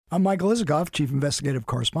I'm Michael Isikoff, Chief Investigative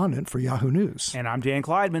Correspondent for Yahoo News. And I'm Dan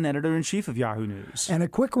Clyburn, Editor-in-Chief of Yahoo News. And a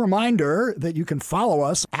quick reminder that you can follow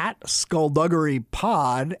us at Skullduggery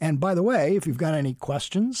Pod. And by the way, if you've got any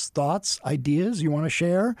questions, thoughts, ideas you want to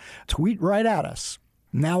share, tweet right at us.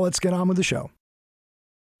 Now let's get on with the show.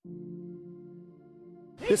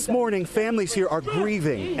 This morning, families here are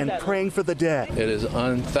grieving and praying for the dead. It is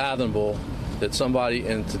unfathomable that somebody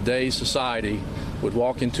in today's society would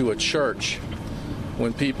walk into a church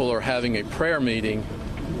when people are having a prayer meeting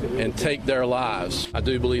and take their lives. I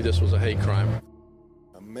do believe this was a hate crime.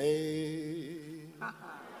 Amazing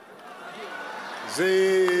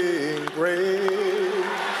grace,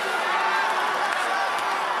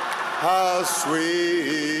 how sweet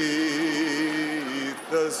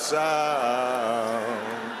the sound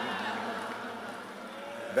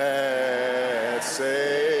that saved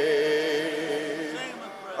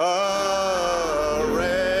a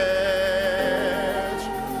wretch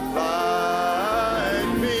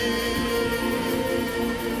like me.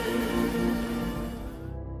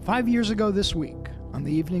 5 years ago this week, on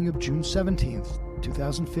the evening of June 17th,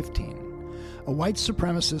 2015, a white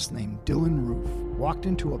supremacist named Dylan Roof walked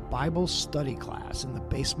into a Bible study class in the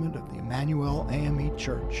basement of the Emmanuel AME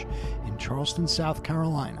Church in Charleston, South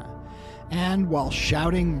Carolina, and while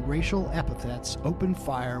shouting racial epithets, opened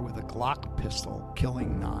fire with a Glock pistol,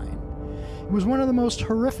 killing 9. It was one of the most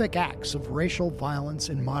horrific acts of racial violence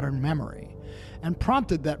in modern memory, and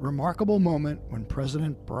prompted that remarkable moment when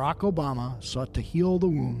President Barack Obama sought to heal the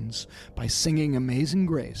wounds by singing Amazing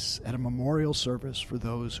Grace at a memorial service for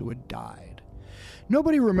those who had died.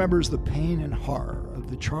 Nobody remembers the pain and horror of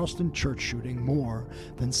the Charleston church shooting more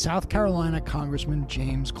than South Carolina Congressman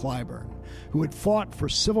James Clyburn, who had fought for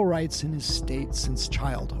civil rights in his state since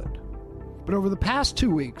childhood. But over the past 2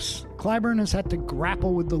 weeks, Clyburn has had to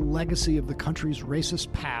grapple with the legacy of the country's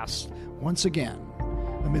racist past once again,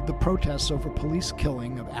 amid the protests over police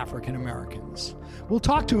killing of African Americans. We'll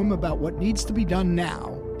talk to him about what needs to be done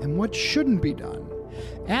now and what shouldn't be done.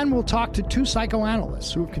 And we'll talk to 2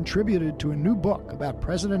 psychoanalysts who have contributed to a new book about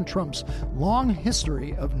President Trump's long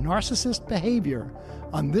history of narcissist behavior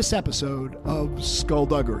on this episode of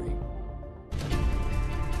Skullduggery.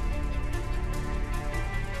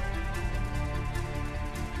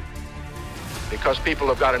 Because people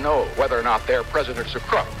have got to know whether or not their president's a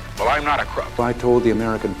crook. Well, I'm not a crook. I told the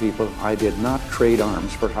American people I did not trade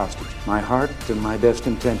arms for hostage. My heart and my best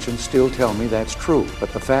intentions still tell me that's true,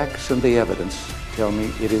 but the facts and the evidence tell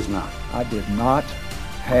me it is not. I did not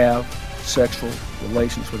have sexual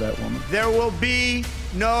relations with that woman. There will be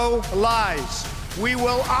no lies. We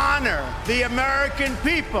will honor the American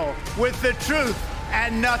people with the truth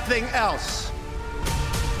and nothing else.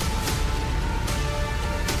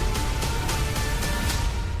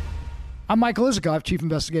 I'm Michael Isikoff, Chief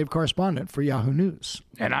Investigative Correspondent for Yahoo News.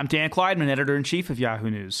 And I'm Dan Clyburn, Editor-in-Chief of Yahoo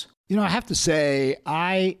News. You know, I have to say,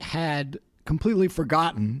 I had completely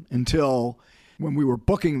forgotten until when we were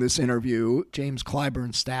booking this interview, James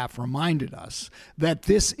Clyburn's staff reminded us that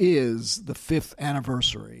this is the 5th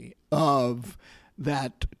anniversary of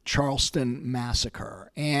that Charleston massacre.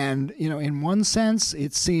 And, you know, in one sense,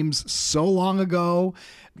 it seems so long ago,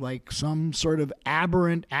 like some sort of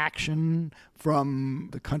aberrant action from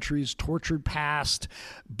the country's tortured past.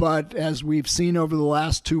 But as we've seen over the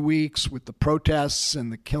last 2 weeks with the protests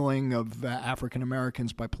and the killing of African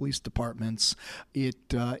Americans by police departments,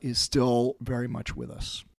 it is still very much with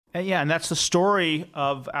us. Yeah, and that's the story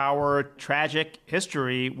of our tragic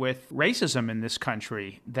history with racism in this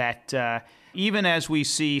country, that even as we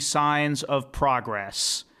see signs of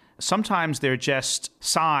progress, sometimes they're just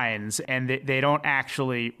signs and they don't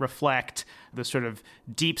actually reflect the sort of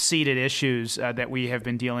deep-seated issues that we have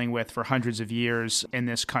been dealing with for hundreds of years in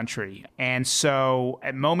this country. And so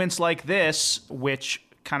at moments like this, which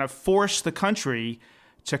kind of force the country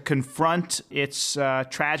to confront its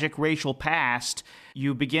tragic racial past,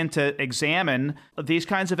 you begin to examine these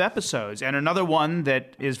kinds of episodes. And another one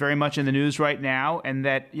that is very much in the news right now, and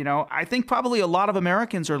that, you know, I think probably a lot of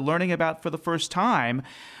Americans are learning about for the first time,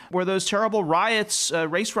 were those terrible riots,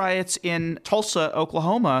 race riots in Tulsa,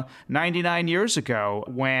 Oklahoma, 99 years ago,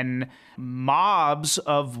 when mobs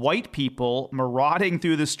of white people marauding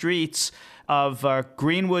through the streets of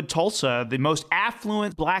Greenwood, Tulsa, the most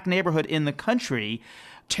affluent black neighborhood in the country,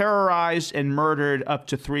 terrorized and murdered up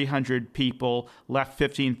to 300 people, left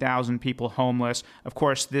 15,000 people homeless. Of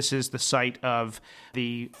course, this is the site of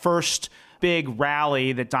the first big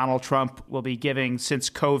rally that Donald Trump will be giving since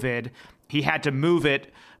COVID. He had to move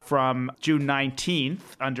it from June 19th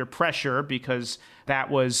under pressure because that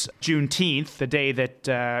was Juneteenth, the day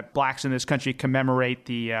that blacks in this country commemorate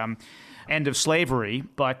the end of slavery.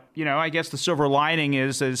 But, I guess the silver lining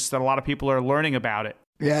is that a lot of people are learning about it.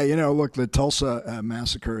 Yeah, look, the Tulsa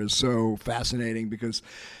massacre is so fascinating because,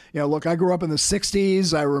 look, I grew up in the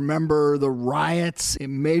 60s. I remember the riots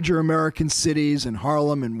in major American cities, in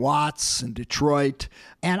Harlem and Watts and Detroit.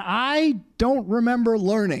 And I don't remember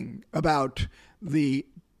learning about the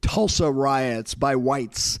Tulsa riots by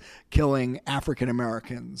whites killing African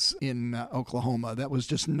Americans in Oklahoma. That was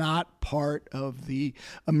just not part of the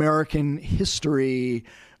American history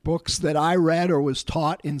books that I read or was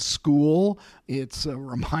taught in school. It's a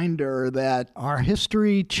reminder that our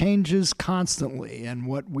history changes constantly, and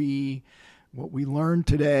what we learn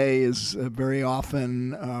today is very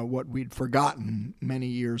often what we'd forgotten many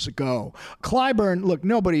years ago. Clyburn, look,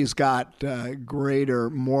 nobody's got greater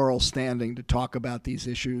moral standing to talk about these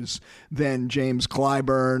issues than James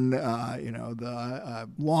Clyburn, the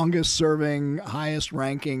longest-serving,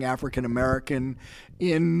 highest-ranking African-American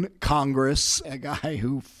in Congress, a guy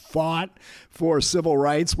who fought for civil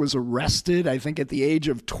rights, was arrested, I think, at the age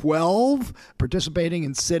of 12, participating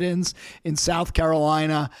in sit-ins in South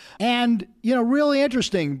Carolina. And, really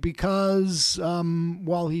interesting because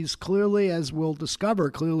while he's clearly, as we'll discover,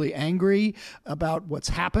 clearly angry about what's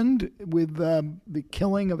happened with the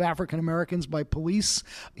killing of African Americans by police,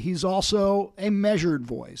 he's also a measured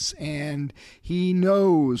voice. And he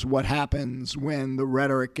knows what happens when the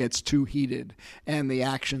rhetoric gets too heated and the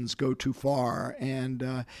actions go too far.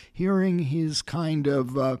 And hearing his kind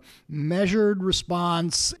of measured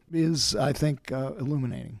response is, I think,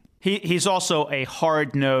 illuminating. He's also a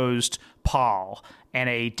hard-nosed Paul and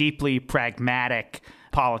a deeply pragmatic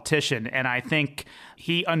politician. And I think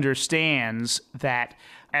he understands that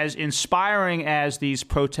as inspiring as these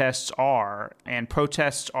protests are, and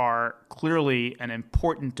protests are clearly an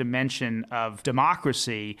important dimension of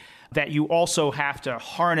democracy, that you also have to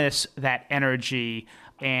harness that energy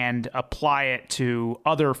and apply it to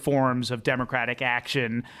other forms of democratic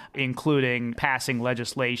action, including passing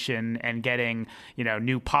legislation and getting,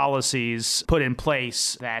 new policies put in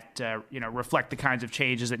place that, reflect the kinds of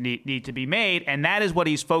changes that need to be made. And that is what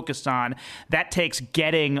he's focused on. That takes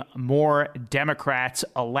getting more Democrats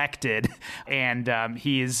elected. And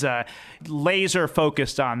he is laser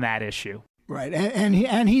focused on that issue. Right.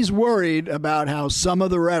 And he's worried about how some of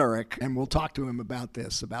the rhetoric, and we'll talk to him about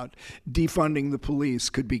this, about defunding the police,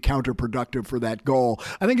 could be counterproductive for that goal.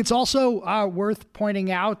 I think it's also worth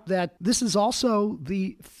pointing out that this is also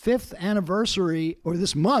the 5th anniversary, or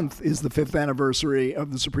this month is the 5th anniversary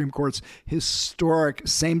of the Supreme Court's historic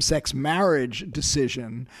same-sex marriage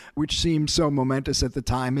decision, which seemed so momentous at the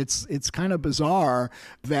time. It's kind of bizarre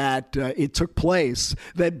that it took place,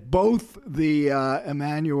 that both the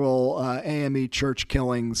Emanuel AME church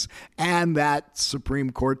killings and that Supreme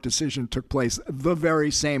Court decision took place the very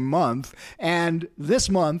same month. And this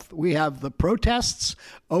month, we have the protests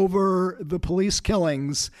over the police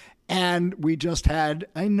killings, and we just had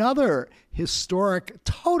another historic,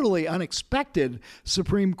 totally unexpected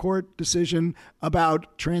Supreme Court decision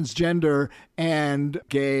about transgender and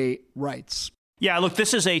gay rights. Yeah, look,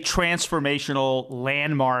 this is a transformational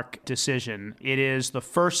landmark decision. It is the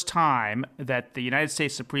first time that the United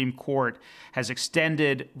States Supreme Court has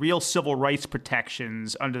extended real civil rights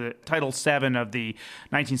protections under the Title VII of the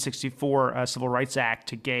 1964 Civil Rights Act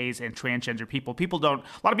to gays and transgender people. A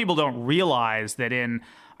lot of people don't realize that in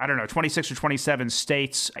 26 or 27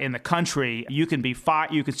 states in the country, you can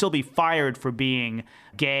still be fired for being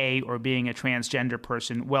gay or being a transgender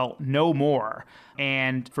person. Well, no more.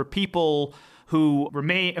 And for people who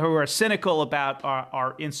are cynical about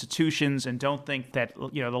our institutions and don't think that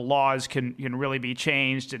the laws can really be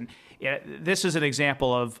changed, and this is an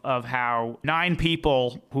example of how 9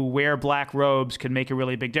 people who wear black robes can make a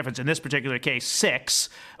really big difference. In this particular case, 6.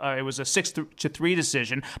 It was a 6-3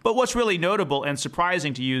 decision. But what's really notable and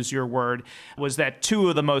surprising, to use your word, was that 2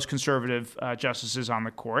 of the most conservative justices on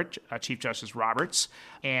the court, Chief Justice Roberts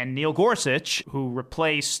and Neil Gorsuch, who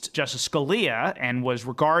replaced Justice Scalia and was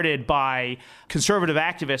regarded by conservative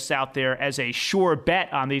activists out there as a sure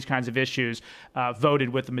bet on these kinds of issues, voted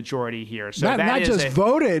with the majority here. So not just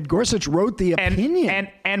voted. Gorsuch wrote the opinion.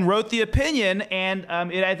 And wrote the opinion. And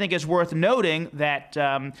I think it's worth noting that,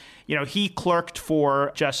 he clerked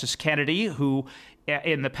for Justice Kennedy, who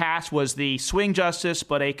in the past was the swing justice,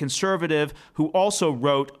 but a conservative who also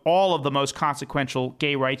wrote all of the most consequential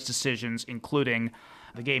gay rights decisions, including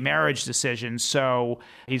the gay marriage decision. So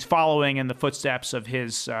he's following in the footsteps of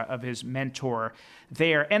his mentor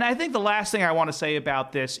there. And I think the last thing I want to say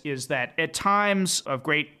about this is that at times of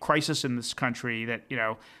great crisis in this country that,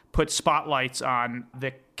 put spotlights on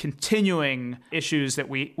the continuing issues that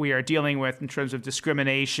we are dealing with in terms of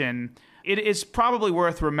discrimination It is probably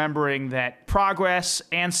worth remembering that progress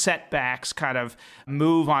and setbacks kind of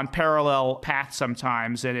move on parallel paths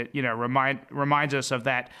sometimes, and it reminds us of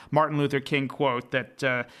that Martin Luther King quote that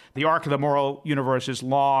the arc of the moral universe is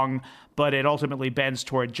long, but it ultimately bends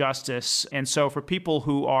toward justice. And so for people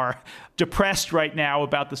who are depressed right now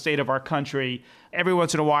about the state of our country, every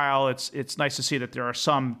once in a while it's nice to see that there are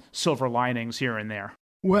some silver linings here and there.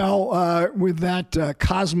 Well, with that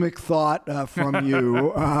cosmic thought from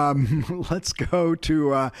you, let's go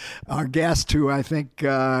to our guest, who I think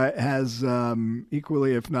has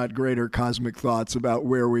equally, if not greater, cosmic thoughts about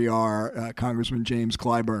where we are, Congressman James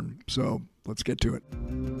Clyburn. So let's get to it.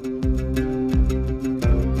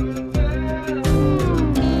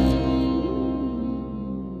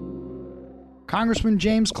 Congressman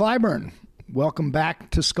James Clyburn, welcome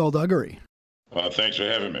back to Skullduggery. Thanks for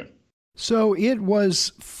having me. So it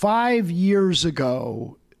was 5 years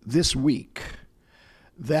ago this week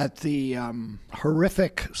that the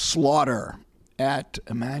horrific slaughter at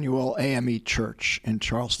Emmanuel AME Church in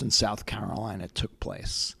Charleston, South Carolina took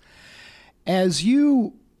place. As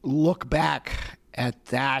you look back at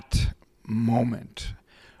that moment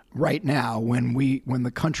right now, when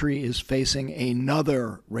the country is facing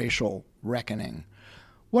another racial reckoning,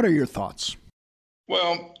 what are your thoughts?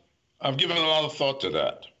 Well, I've given a lot of thought to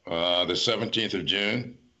that. The 17th of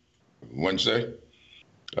June, Wednesday,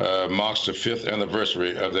 marks the 5th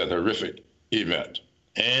anniversary of that horrific event.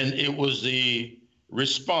 And it was the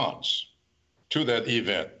response to that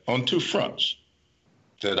event on two fronts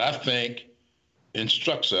that I think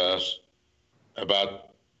instructs us about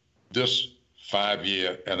this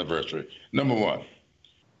 5-year anniversary. Number one,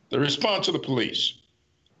 the response of the police.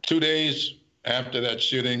 2 days after that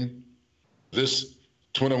shooting, this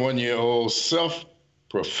 21-year-old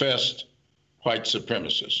self-professed white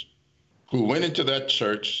supremacist who went into that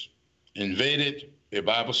church, invaded a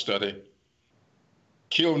Bible study,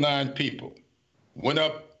 killed 9 people, went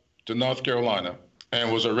up to North Carolina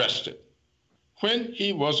and was arrested. When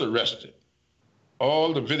he was arrested,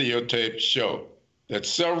 all the videotapes show that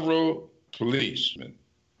several policemen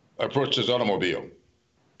approached his automobile.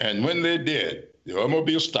 And when they did, the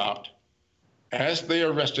automobile stopped. As they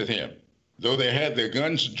arrested him, though they had their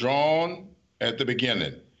guns drawn at the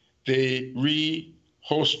beginning, they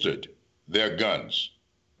reholstered their guns.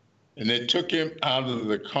 And they took him out of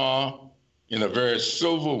the car in a very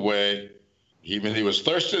civil way. When he was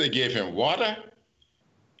thirsty, they gave him water.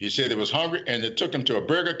 He said he was hungry, and they took him to a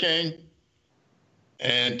Burger King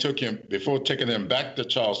and took him, before taking him back to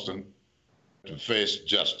Charleston, to face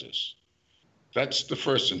justice. That's the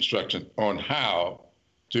first instruction on how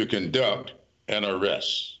to conduct an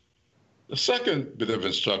arrest. The second bit of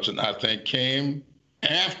instruction, I think, came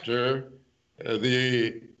after at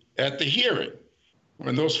the hearing,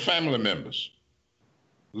 when those family members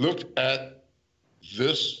looked at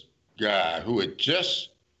this guy who had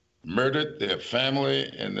just murdered their family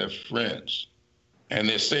and their friends, and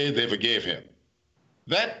they say they forgave him.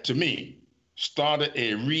 That, to me, started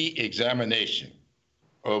a re-examination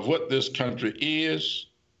of what this country is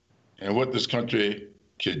and what this country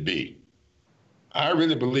could be. I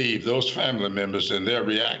really believe those family members and their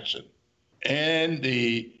reaction and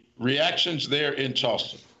the reactions there in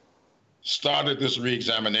Charleston started this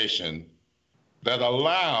re-examination that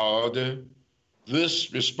allowed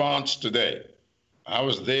this response today. I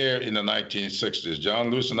was there in the 1960s.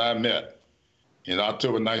 John Lewis and I met in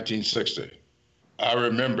October 1960. I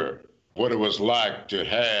remember what it was like to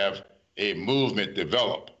have a movement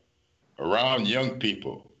develop around young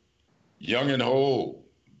people, young and old,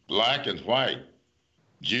 black and white,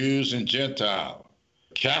 Jews and Gentiles,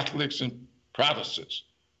 Catholics and Protestants.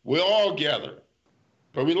 We all gathered,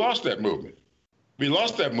 but we lost that movement. We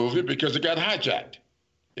lost that movement because it got hijacked.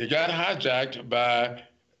 It got hijacked by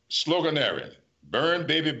sloganeering. Burn,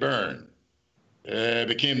 baby, burn. It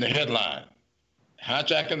became the headline.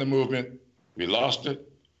 Hijacking the movement, we lost it.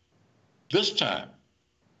 This time,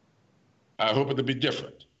 I hope it'll be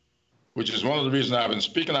different, which is one of the reasons I've been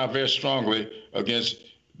speaking out very strongly against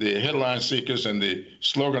the headline seekers and the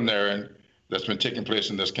sloganeering that's been taking place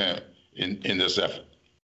in this camp, in this effort.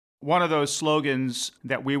 One of those slogans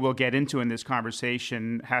that we will get into in this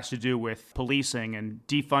conversation has to do with policing and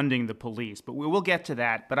defunding the police, but we will get to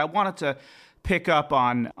that. But I wanted to pick up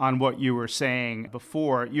on what you were saying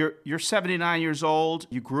before. You're 79 years old.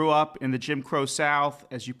 You grew up in the Jim Crow South.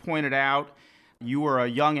 As you pointed out, you were a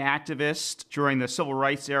young activist during the Civil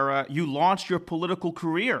Rights era. You launched your political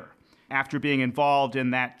career after being involved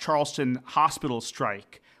in that Charleston hospital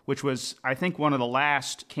strike, which was, I think, one of the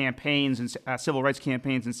last campaigns, civil rights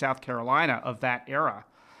campaigns in South Carolina of that era.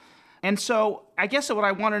 And so I guess what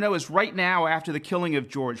I want to know is right now, after the killing of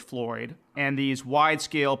George Floyd and these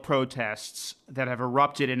wide-scale protests that have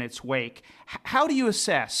erupted in its wake, how do you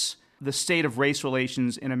assess the state of race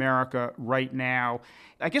relations in America right now?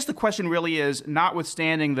 I guess the question really is,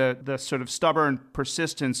 notwithstanding the sort of stubborn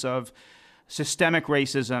persistence of systemic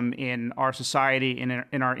racism in our society,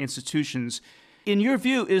 in our institutions, in your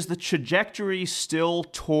view, is the trajectory still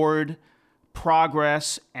toward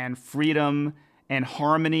progress and freedom and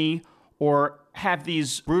harmony, or have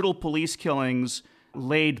these brutal police killings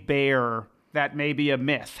laid bare that may be a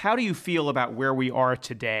myth? How do you feel about where we are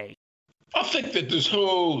today? I think that this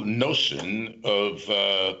whole notion of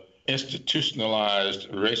institutionalized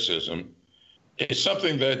racism is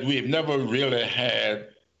something that we've never really had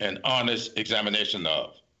an honest examination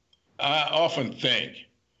of. I often think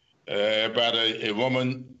about a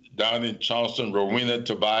woman down in Charleston, Rowena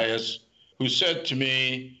Tobias, who said to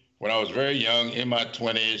me when I was very young, in my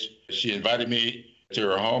 20s, she invited me to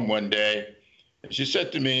her home one day. And she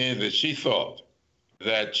said to me that she thought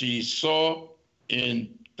that she saw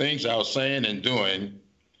in things I was saying and doing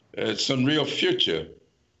some real future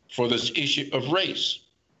for this issue of race.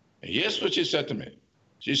 And here's what she said to me.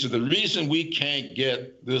 She said, the reason we can't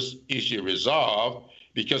get this issue resolved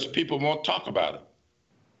because people won't talk about it.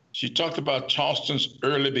 She talked about Charleston's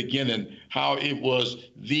early beginning, how it was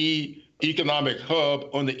the economic hub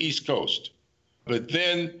on the East Coast. But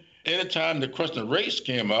then anytime the question of race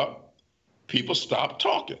came up, people stopped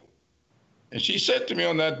talking. And she said to me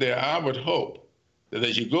on that day, I would hope that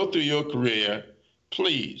as you go through your career,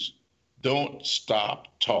 please don't stop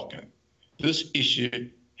talking. This issue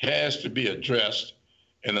has to be addressed.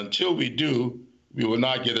 And until we do, we will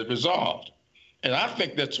not get it resolved. And I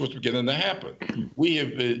think that's what's beginning to happen. We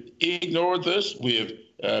have ignored this. We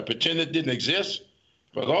have pretended it didn't exist.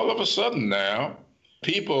 But all of a sudden now,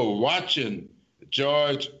 people watching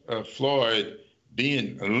George Floyd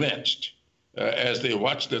being lynched as they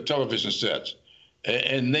watch their television sets,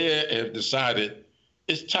 and they have decided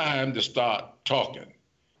it's time to start talking.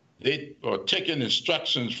 They are taking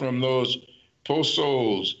instructions from those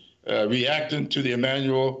post-souls reacting to the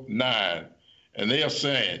Emmanuel 9, and they are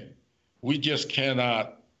saying, we just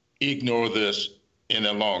cannot ignore this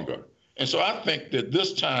any longer. And so I think that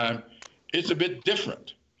this time it's a bit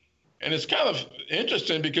different. And it's kind of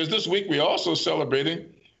interesting because this week we're also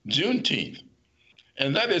celebrating Juneteenth.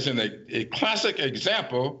 And that is a classic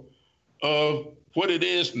example of what it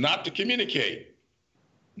is not to communicate.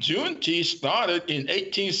 Juneteenth started in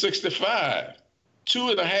 1865,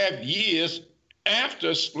 2.5 years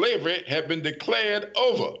after slavery had been declared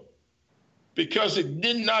over, because it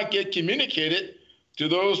did not get communicated to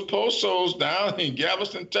those post souls down in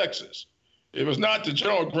Galveston, Texas. It was not till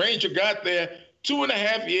General Granger got there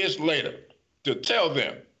 2.5 years later to tell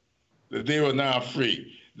them that they were now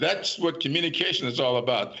free. That's what communication is all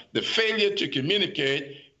about. The failure to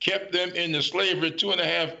communicate kept them into slavery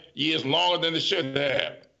 2.5 years longer than they should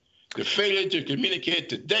have. The failure to communicate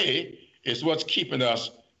today is what's keeping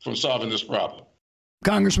us from solving this problem.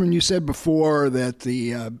 Congressman, you said before that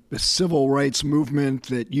the civil rights movement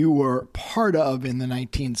that you were part of in the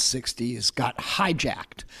 1960s got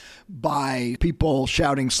hijacked by people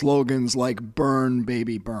shouting slogans like "Burn,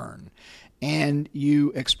 baby, burn." And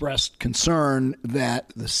you expressed concern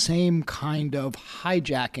that the same kind of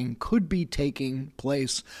hijacking could be taking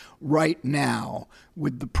place right now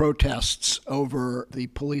with the protests over the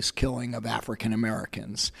police killing of African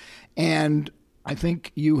Americans. And I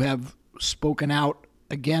think you have spoken out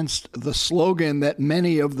against the slogan that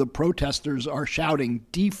many of the protesters are shouting,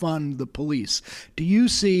 defund the police. Do you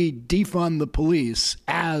see defund the police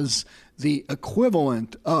as the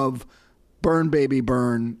equivalent of burn, baby,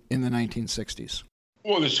 burn in the 1960s?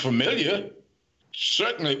 Well, it's familiar.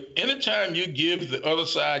 Certainly, anytime you give the other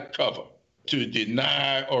side cover to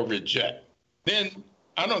deny or reject, then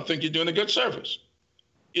I don't think you're doing a good service.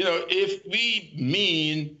 You know, if we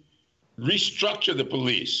mean restructure the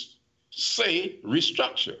police, say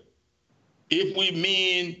restructure. If we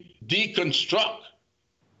mean deconstruct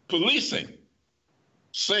policing,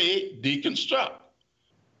 say deconstruct.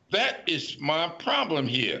 That is my problem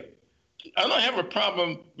here. I don't have a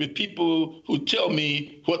problem with people who tell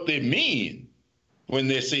me what they mean when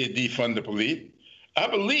they say defund the police. I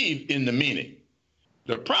believe in the meaning.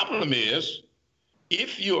 The problem is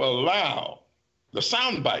if you allow the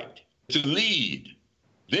soundbite to lead,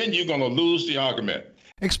 then you're going to lose the argument.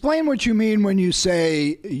 Explain what you mean when you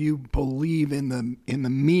say you believe in the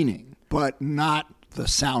meaning, but not the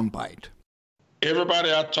soundbite.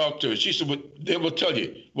 Everybody I talk to, she said, they will tell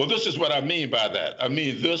you, well, this is what I mean by that. I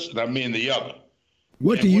mean this and I mean the other.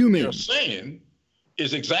 What do you mean? What you're saying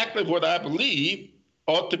is exactly what I believe,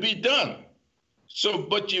 ought to be done. So,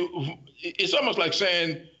 it's almost like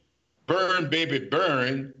saying burn, baby,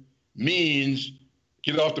 burn means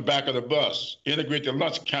get off the back of the bus, integrate the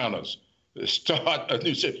lunch counters, start a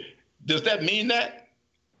new shift. Does that mean that?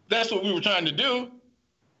 That's what we were trying to do.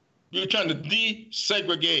 We were trying to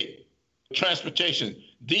desegregate transportation,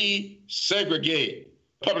 desegregate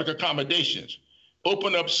public accommodations,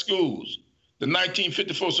 open up schools. The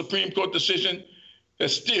 1954 Supreme Court decision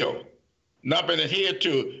has still not been adhered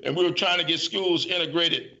to, and we were trying to get schools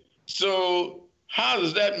integrated. So how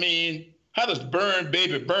does that mean, how does burn,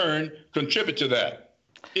 baby, burn contribute to that?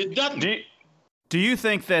 It doesn't. Do you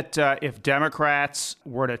think that if Democrats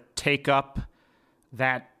were to take up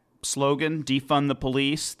that slogan, defund the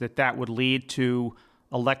police, that would lead to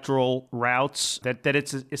electoral routes, that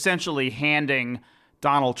it's essentially handing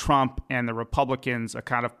Donald Trump and the Republicans a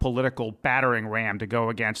kind of political battering ram to go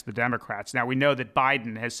against the Democrats? Now, we know that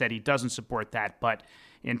Biden has said he doesn't support that, but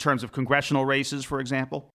in terms of congressional races, for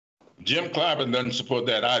example? Jim Clyburn doesn't support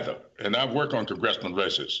that either, and I work on congressional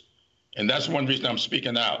races, and that's one reason I'm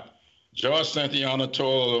speaking out. George Santayana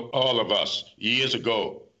told all of us years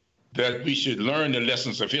ago that we should learn the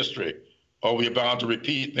lessons of history, or we're bound to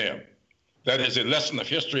repeat them. That is a lesson of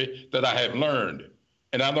history that I have learned,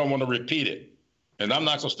 and I don't want to repeat it. And I'm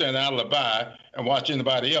not going to stand idly by and watch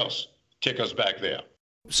anybody else take us back there.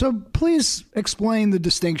 So please explain the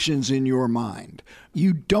distinctions in your mind.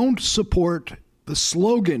 You don't support the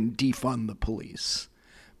slogan, defund the police,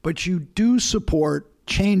 but you do support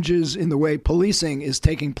changes in the way policing is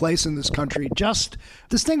taking place in this country. Just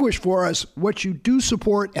distinguish for us what you do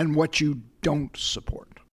support and what you don't support.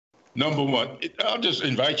 Number one, I'll just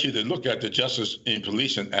invite you to look at the Justice in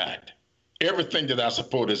Policing Act. Everything that I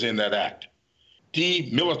support is in that act.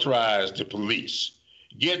 Demilitarize the police.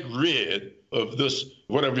 Get rid of this,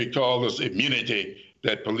 whatever we call this immunity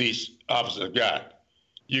that police officers got.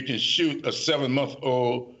 You can shoot a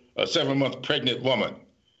 7-month pregnant woman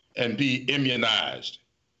and be immunized.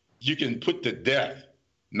 You can put to death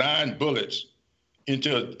 9 bullets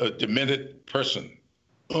into a demented person,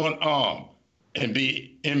 unarmed, and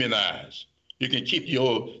be immunized. You can keep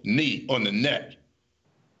your knee on the neck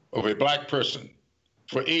of a black person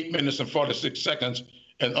for 8 minutes and 46 seconds,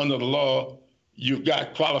 and under the law, you've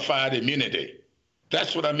got qualified immunity.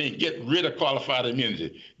 That's what I mean. Get rid of qualified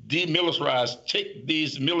immunity. Demilitarize, take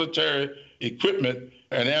these military equipment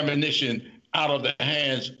and ammunition out of the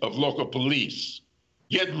hands of local police.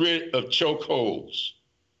 Get rid of chokeholds.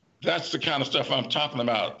 That's the kind of stuff I'm talking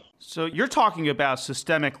about. So you're talking about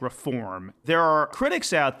systemic reform. There are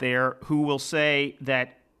critics out there who will say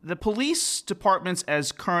that the police departments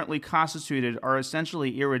as currently constituted are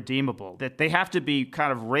essentially irredeemable, that they have to be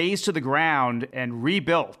kind of razed to the ground and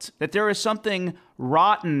rebuilt, that there is something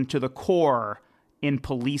rotten to the core in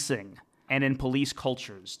policing and in police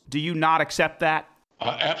cultures. Do you not accept that?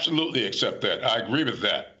 I absolutely accept that. I agree with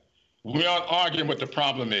that. We aren't arguing what the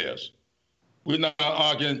problem is. We're not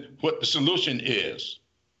arguing what the solution is.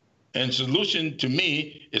 And solution to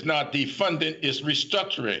me is not defunding, it's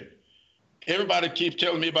restructuring. Everybody keeps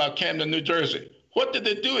telling me about Camden, New Jersey. What did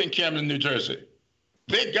they do in Camden, New Jersey?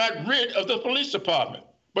 They got rid of the police department,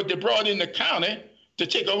 but they brought in the county to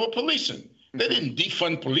take over policing. They didn't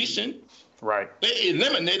defund policing. Right. They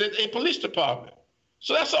eliminated a police department.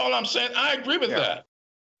 So that's all I'm saying. I agree with that.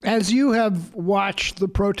 As you have watched the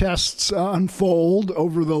protests unfold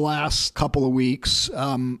over the last couple of weeks,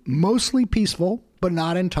 mostly peaceful, but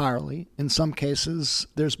not entirely. In some cases,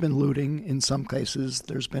 there's been looting. In some cases,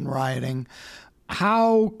 there's been rioting.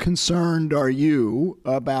 How concerned are you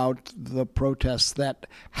about the protests that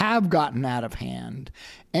have gotten out of hand?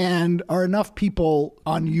 And are enough people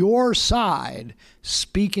on your side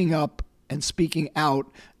speaking up and speaking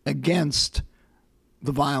out against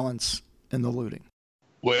the violence and the looting?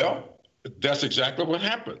 Well, that's exactly what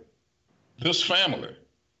happened. This family,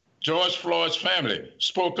 George Floyd's family,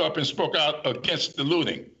 spoke up and spoke out against the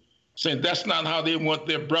looting, saying that's not how they want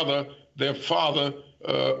their brother, their father,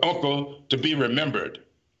 uncle to be remembered.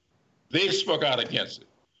 They spoke out against it.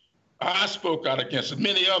 I spoke out against it.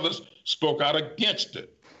 Many others spoke out against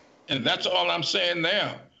it. And that's all I'm saying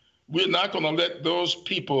now. We're not going to let those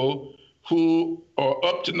people who are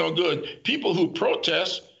up to no good, people who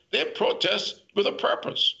protest, they protest with a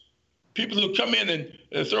purpose. People who come in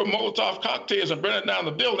and throw Molotov cocktails and burn down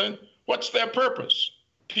the building, what's their purpose?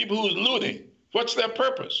 People who's looting, what's their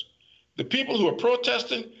purpose? The people who are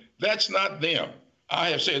protesting, that's not them. I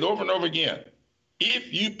have said over and over again,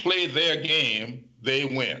 if you play their game, they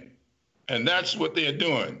win. And that's what they're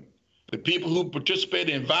doing. The people who participate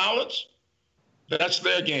in violence, that's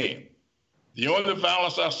their game. The only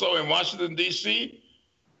violence I saw in Washington, D.C.,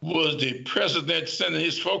 was the president sending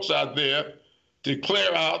his folks out there to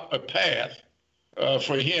clear out a path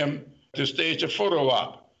for him to stage a photo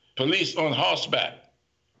op. Police on horseback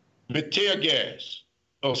with tear gas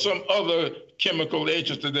or some other chemical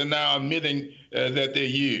agents that they're now admitting that they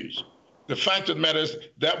use. The fact of the matter is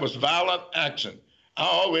that was violent action. I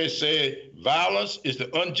always say violence is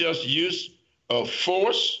the unjust use of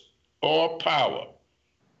force or power.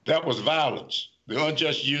 That was violence, the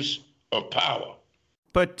unjust use of power.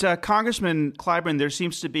 But Congressman Clyburn, there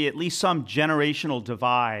seems to be at least some generational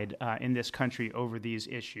divide in this country over these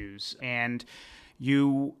issues. And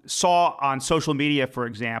you saw on social media, for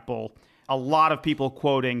example, a lot of people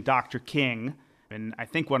quoting Dr. King, and I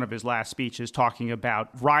think one of his last speeches talking about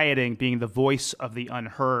rioting being the voice of the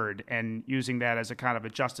unheard and using that as a kind of a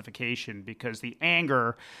justification because the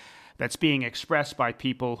anger that's being expressed by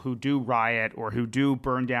people who do riot or who do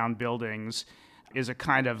burn down buildings is a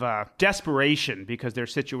kind of desperation because their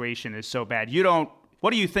situation is so bad.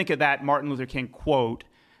 What do you think of that Martin Luther King quote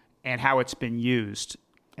and how it's been used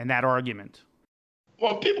and that argument?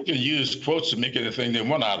 Well, people can use quotes to make anything they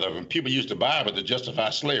want out of them. People use the Bible to justify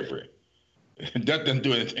slavery. That doesn't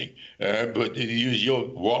do anything, but you use your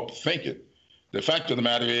warped thinking. The fact of the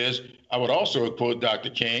matter is, I would also quote Dr.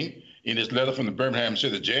 King in his letter from the Birmingham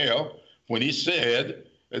City Jail when he said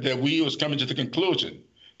that we was coming to the conclusion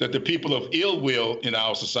that the people of ill will in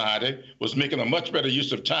our society was making a much better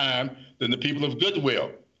use of time than the people of goodwill.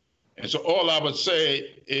 And so all I would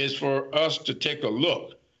say is for us to take a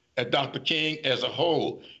look at Dr. King as a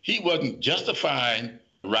whole. He wasn't justifying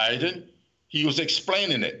rioting, he was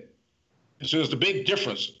explaining it. And so there's a big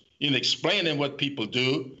difference in explaining what people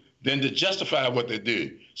do than to justify what they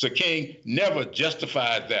do. So King never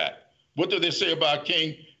justified that. What do they say about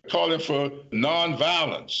King calling for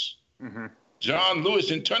nonviolence? Mm-hmm. John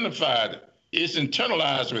Lewis internalized it. It's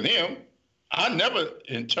internalized with him. I never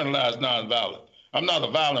internalized nonviolence. I'm not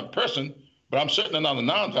a violent person, but I'm certainly not a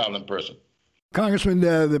nonviolent person. Congressman,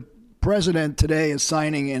 the president today is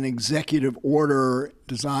signing an executive order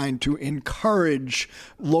designed to encourage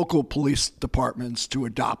local police departments to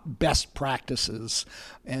adopt best practices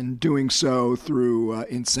and doing so through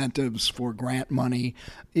incentives for grant money.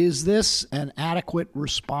 Is this an adequate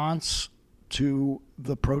response to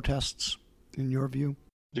the protests, in your view?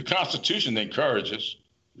 The Constitution encourages.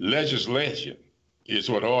 Legislation is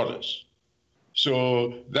what orders.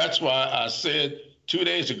 So that's why I said 2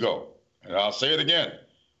 days ago, and I'll say it again,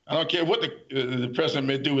 I don't care what the president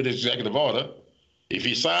may do with his executive order. If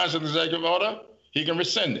he signs an executive order, he can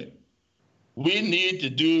rescind it. We need to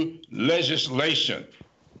do legislation,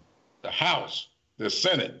 the House, the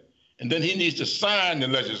Senate, and then he needs to sign the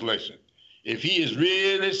legislation. If he is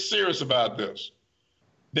really serious about this,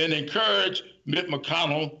 then encourage Mitch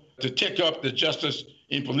McConnell to take up the Justice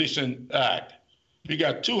in Policing Act. We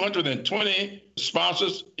got 220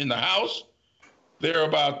 sponsors in the House. There are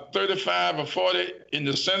about 35 or 40 in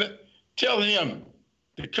the Senate. Tell him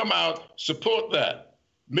to come out, support that.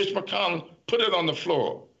 Mitch McConnell, put it on the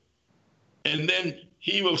floor, and then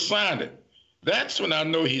he will sign it. That's when I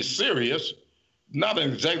know he's serious, not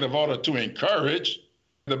an executive order to encourage.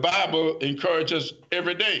 The Bible encourages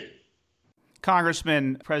every day.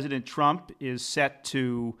 Congressman, President Trump is set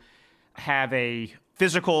to have a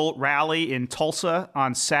physical rally in Tulsa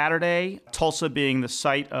on Saturday, Tulsa being the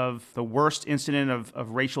site of the worst incident of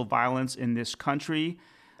racial violence in this country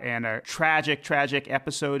and a tragic, tragic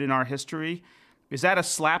episode in our history. Is that a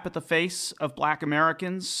slap at the face of Black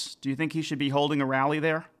Americans? Do you think he should be holding a rally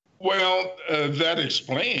there? Well, that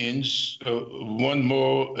explains one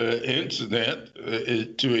more incident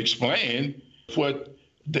to explain what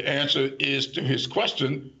the answer is to his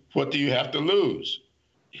question, what do you have to lose?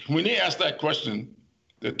 When he asked that question,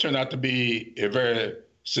 that turned out to be a very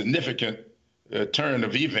significant turn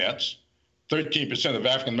of events. 13% of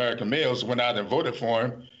African-American males went out and voted for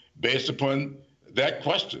him based upon that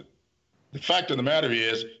question. The fact of the matter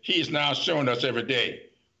is, he's now showing us every day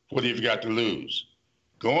what he's got to lose.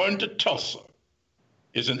 Going to Tulsa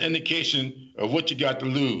is an indication of what you got to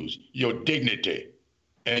lose, your dignity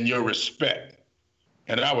and your respect.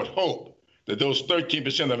 And I would hope that those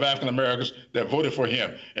 13% of African Americans that voted for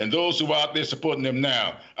him and those who are out there supporting him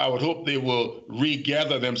now, I would hope they will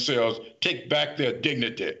regather themselves, take back their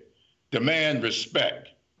dignity, demand respect,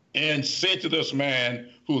 and say to this man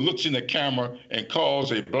who looks in the camera and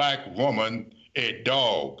calls a Black woman a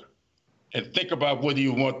dog, and think about whether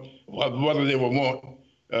they would want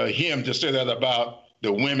him to say that about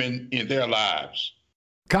the women in their lives.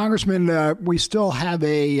 Congressman, we still have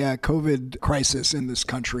a COVID crisis in this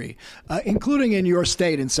country, including in your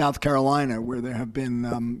state in South Carolina, where there have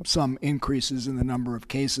been some increases in the number of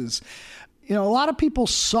cases. You know, a lot of people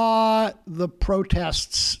saw the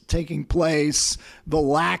protests taking place, the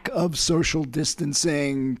lack of social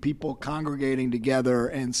distancing, people congregating together,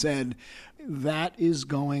 and said that is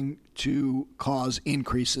going to cause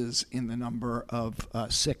increases in the number of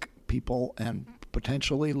sick people and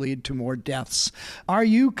potentially lead to more deaths. Are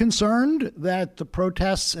you concerned that the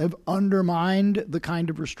protests have undermined the kind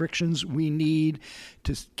of restrictions we need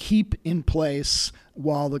to keep in place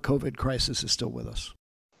while the COVID crisis is still with us?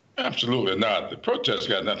 Absolutely not. The protests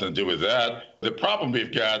got nothing to do with that. The problem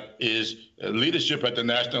we've got is leadership at the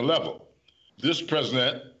national level. This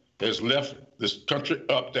president has left this country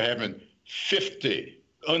up to having 50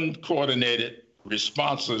 uncoordinated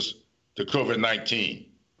responses to COVID-19.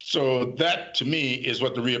 So that, to me, is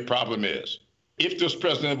what the real problem is. If this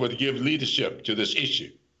president would give leadership to this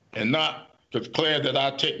issue and not declare that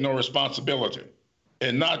I take no responsibility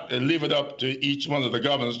and not leave it up to each one of the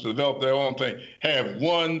governors to develop their own thing, have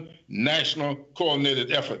one national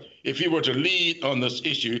coordinated effort. If he were to lead on this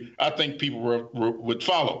issue, I think people would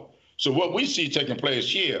follow. So what we see taking place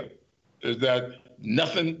here is that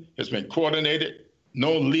nothing has been coordinated,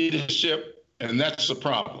 no leadership, and that's the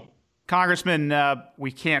problem. Congressman,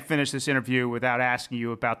 we can't finish this interview without asking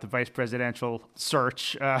you about the vice presidential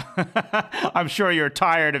search. I'm sure you're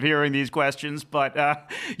tired of hearing these questions,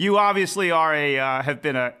 but you obviously are have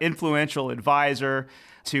been an influential advisor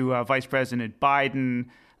to Vice President Biden.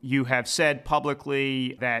 You have said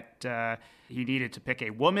publicly that he needed to pick a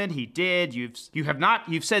woman. He did. You've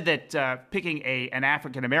said that picking an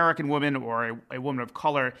African American woman or a woman of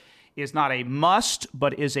color is not a must,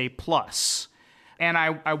 but is a plus. And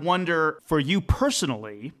I wonder, for you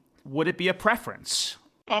personally, would it be a preference?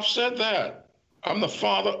 I've said that. I'm the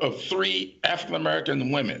father of 3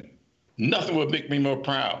 African-American women. Nothing would make me more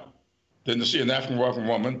proud than to see an African-American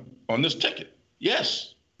woman on this ticket.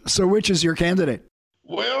 Yes. So which is your candidate?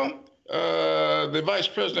 Well, the vice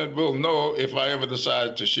president will know if I ever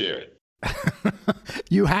decide to share it.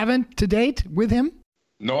 You haven't to date with him?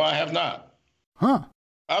 No, I have not. Huh.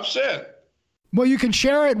 I've said. Well, you can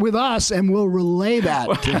share it with us, and we'll relay that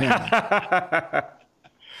to him.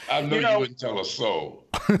 I know you wouldn't tell a soul.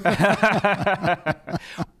 I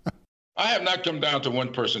have not come down to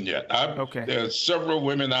one person yet. There are several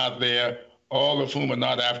women out there, all of whom are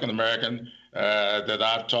not African-American, that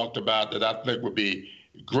I've talked about that I think would be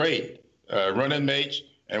great running mates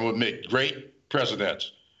and would make great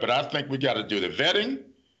presidents. But I think we got to do the vetting,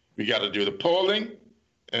 we got to do the polling,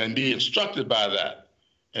 and be instructed by that.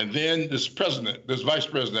 And then this vice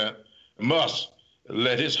president must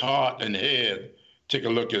let his heart and head take a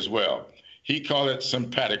look as well. He called it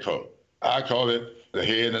simpatico. I call it the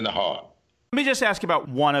head and the heart. Let me just ask about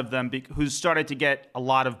one of them who's started to get a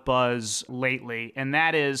lot of buzz lately, and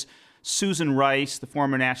that is Susan Rice, the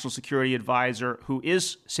former national security advisor, who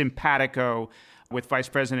is simpatico with Vice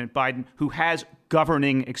President Biden, who has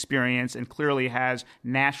governing experience and clearly has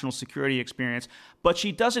national security experience, but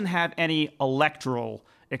she doesn't have any electoral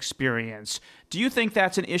experience. Do you think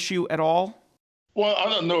that's an issue at all? Well, I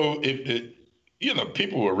don't know if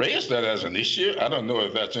people will raise that as an issue. I don't know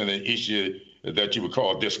if that's an issue that you would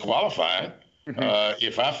call disqualifying. Mm-hmm.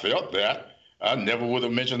 If I felt that, I never would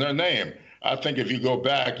have mentioned her name. I think if you go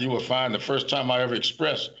back, you will find the first time I ever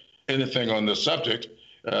expressed anything on the subject,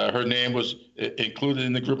 her name was included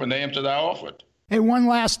in the group of names that I offered. Hey, one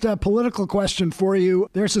last political question for you.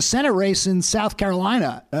 There's a Senate race in South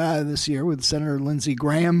Carolina this year with Senator Lindsey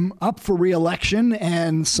Graham up for re-election,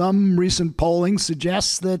 and some recent polling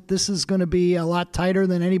suggests that this is going to be a lot tighter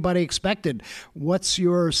than anybody expected. What's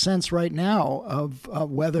your sense right now of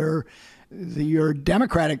whether your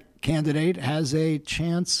Democratic candidate has a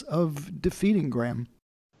chance of defeating Graham?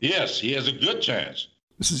 Yes, he has a good chance.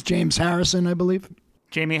 This is James Harrison, I believe.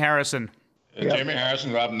 Jamie Harrison. Jamie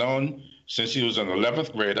Harrison, I've known since he was an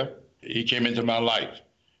 11th grader. He came into my life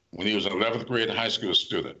when he was an 11th grade high school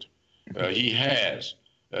student. He has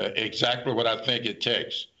exactly what I think it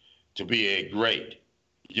takes to be a great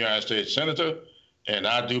United States Senator, and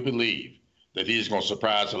I do believe that he's going to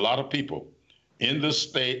surprise a lot of people in this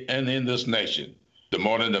state and in this nation the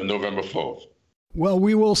morning of November 4th. Well,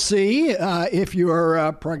 we will see if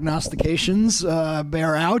your prognostications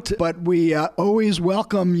bear out, but we always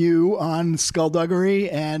welcome you on Skullduggery,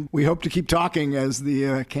 and we hope to keep talking as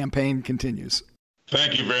the campaign continues.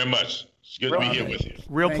 Thank you very much. It's good to be here with you.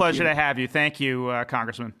 Real pleasure to have you. Thank you,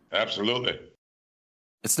 Congressman. Absolutely.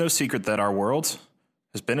 It's no secret that our world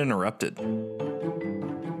has been interrupted.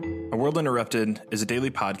 A World Interrupted is a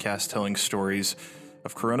daily podcast telling stories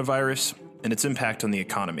of coronavirus and its impact on the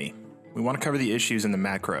economy. We want to cover the issues in the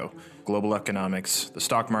macro, global economics, the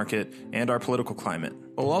stock market, and our political climate.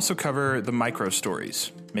 But we'll also cover the micro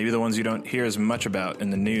stories, maybe the ones you don't hear as much about in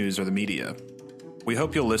the news or the media. We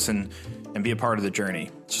hope you'll listen and be a part of the journey.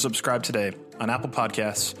 So subscribe today on Apple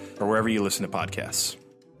Podcasts or wherever you listen to podcasts.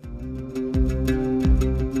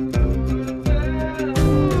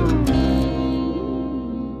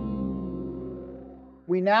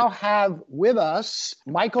 We now have with us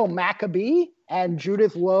Michael Maccabee and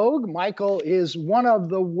Judith Logue. Michael is one of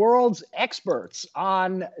the world's experts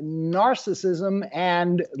on narcissism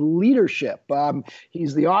and leadership.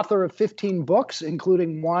 He's the author of 15 books,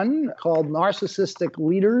 including one called Narcissistic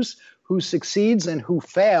Leaders: Who Succeeds and Who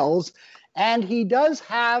Fails. And he does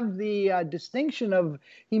have the distinction of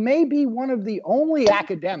he may be one of the only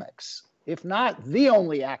academics, if not the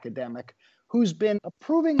only academic, who's been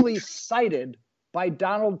approvingly cited by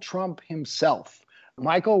Donald Trump himself.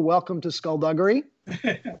 Michael, welcome to Skullduggery.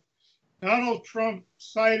 Donald Trump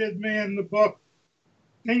cited me in the book,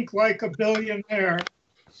 Think Like a Billionaire,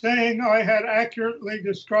 saying I had accurately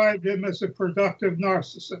described him as a productive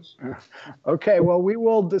narcissist. Okay, well, we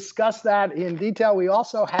will discuss that in detail. We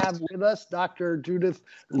also have with us Dr. Judith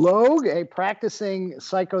Logue, a practicing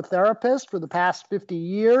psychotherapist for the past 50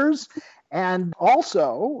 years, and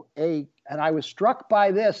also and I was struck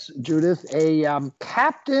by this, Judith, a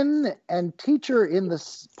captain and teacher in the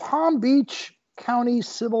Palm Beach County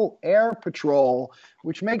Civil Air Patrol,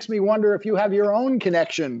 which makes me wonder if you have your own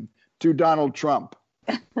connection to Donald Trump.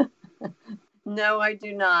 No, I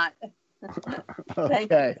do not.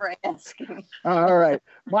 Thank you for asking. All right.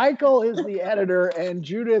 Michael is the editor, and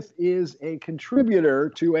Judith is a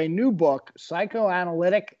contributor to a new book,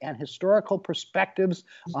 Psychoanalytic and Historical Perspectives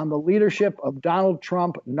on the Leadership of Donald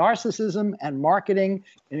Trump, Narcissism and Marketing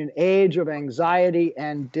in an Age of Anxiety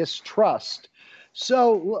and Distrust.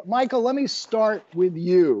 So, Michael, let me start with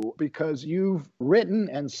you, because you've written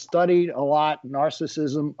and studied a lot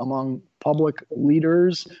narcissism among public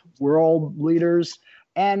leaders, world leaders.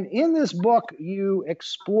 And in this book, you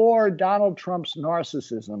explore Donald Trump's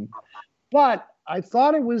narcissism. But I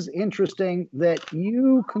thought it was interesting that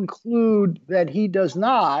you conclude that he does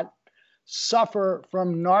not suffer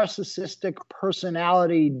from narcissistic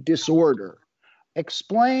personality disorder.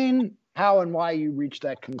 Explain how and why you reached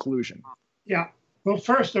that conclusion. Yeah. Well,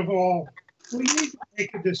 first of all, we need to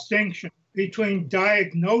make a distinction between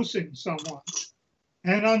diagnosing someone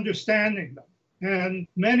and understanding them. And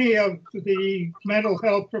many of the mental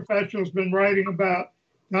health professionals have been writing about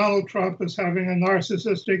Donald Trump as having a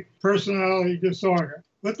narcissistic personality disorder.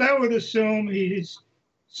 But that would assume he's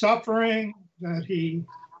suffering, that he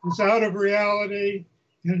is out of reality.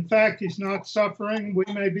 In fact, he's not suffering. We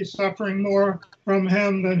may be suffering more from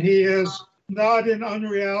him than he is. Not in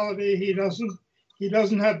unreality. He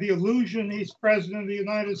doesn't have the illusion he's president of the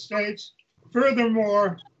United States.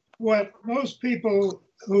 Furthermore, what most people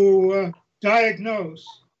who diagnose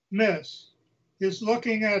miss is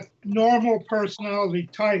looking at normal personality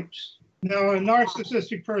types. Now, a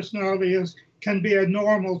narcissistic personality can be a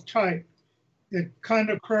normal type, a kind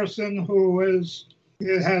of person who has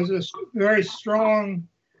a very strong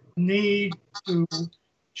need to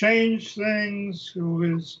change things,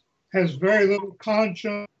 who has very little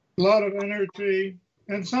conscience, a lot of energy,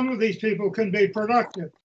 and some of these people can be productive.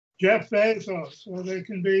 Jeff Bezos, or they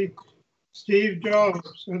can be Steve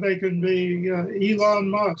Jobs, or they can be Elon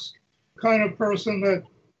Musk, kind of person that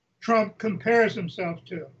Trump compares himself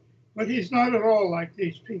to. But he's not at all like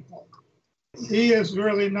these people. He is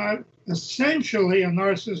really not essentially a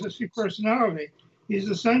narcissistic personality. He's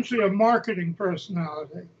essentially a marketing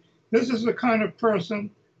personality. This is the kind of person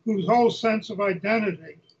whose whole sense of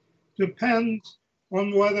identity depends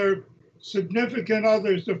on whether significant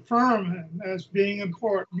others affirm him as being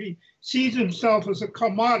important. He sees himself as a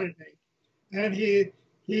commodity. And it's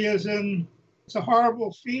a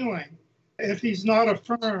horrible feeling if he's not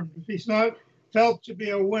affirmed, if he's not felt to be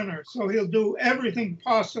a winner. So he'll do everything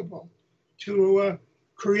possible to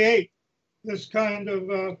create this kind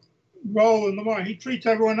of role in the market. He treats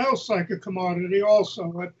everyone else like a commodity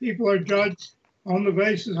also, but people are judged on the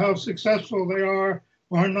basis of how successful they are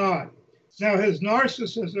or not. Now, his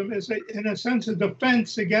narcissism is, in a sense, a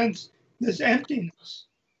defense against this emptiness,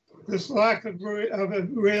 this lack of a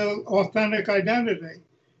real authentic identity.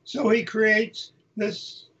 So he creates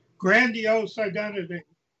this grandiose identity,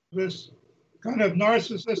 this kind of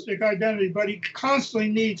narcissistic identity, but he constantly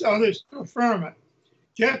needs others to affirm it.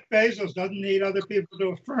 Jeff Bezos doesn't need other people to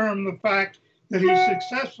affirm the fact that he's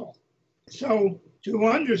successful. So to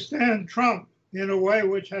understand Trump in a way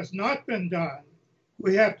which has not been done,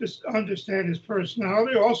 we have to understand his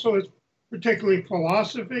personality, also his particularly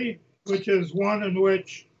philosophy, which is one in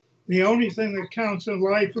which the only thing that counts in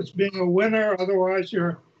life is being a winner. Otherwise,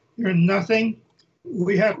 you're nothing.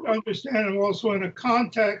 We have to understand him also in a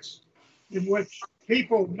context in which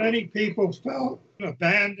many people felt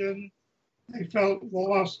abandoned. They felt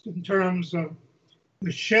lost in terms of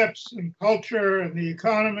the ships and culture and the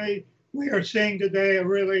economy. We are seeing today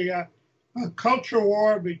a culture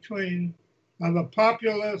war between the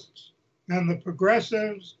populists and the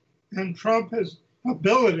progressives, and Trump has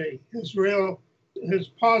ability, his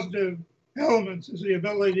positive elements is the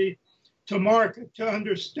ability to market, to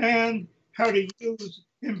understand how to use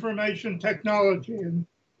information technology and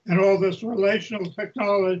all this relational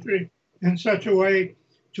technology in such a way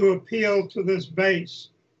to appeal to this base,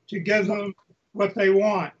 to give them what they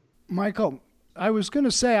want. Michael, I was going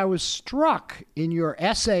to say I was struck in your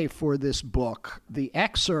essay for this book, the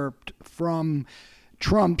excerpt from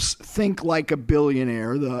Trump's Think Like a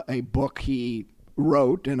Billionaire, a book he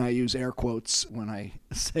wrote, and I use air quotes when I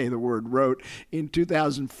say the word wrote, in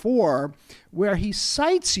 2004, where he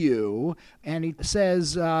cites you and he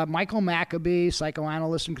says, Michael Maccabee,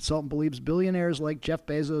 psychoanalyst and consultant, believes billionaires like Jeff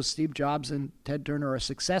Bezos, Steve Jobs, and Ted Turner are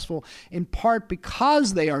successful in part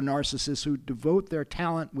because they are narcissists who devote their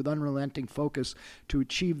talent with unrelenting focus to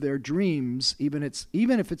achieve their dreams, even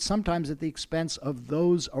if it's sometimes at the expense of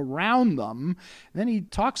those around them. Then he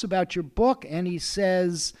talks about your book and he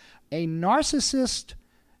says, a narcissist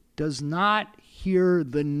does not hear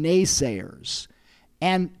the naysayers.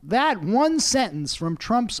 And that one sentence from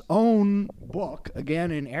Trump's own book,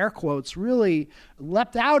 again in air quotes, really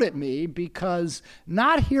leapt out at me, because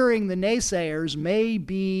not hearing the naysayers may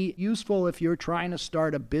be useful if you're trying to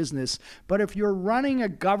start a business. But if you're running a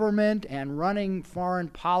government and running foreign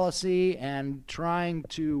policy and trying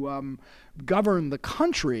to govern the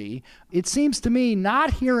country, it seems to me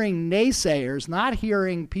not hearing naysayers, not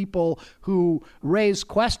hearing people who raise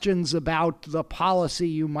questions about the policy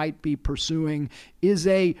you might be pursuing is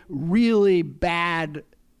a really bad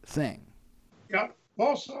thing. Yeah.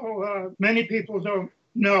 Also, many people don't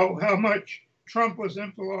know how much Trump was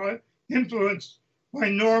influenced by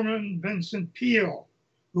Norman Vincent Peale,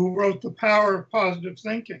 who wrote The Power of Positive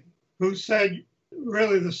Thinking, who said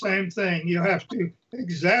really the same thing. You have to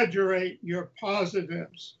exaggerate your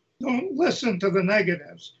positives. Don't listen to the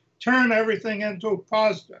negatives. Turn everything into a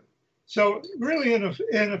positive. So really, in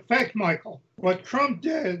effect, Michael, what Trump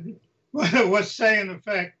did was say, in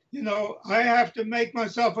effect, I have to make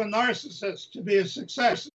myself a narcissist to be a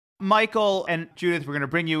success. Michael and Judith, we're going to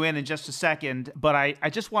bring you in just a second, but I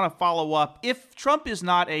just want to follow up. If Trump is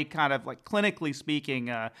not a kind of, like, clinically speaking,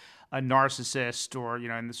 a narcissist, or,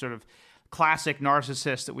 in the sort of classic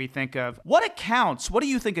narcissist that we think of, what do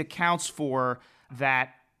you think accounts for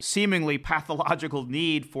that seemingly pathological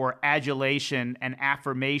need for adulation and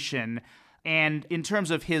affirmation? And in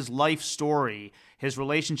terms of his life story, his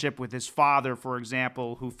relationship with his father, for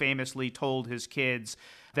example, who famously told his kids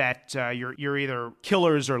that you're either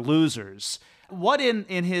killers or losers. What in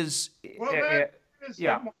his... Well, that is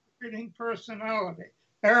a marketing personality.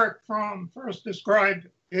 Eric Fromm first described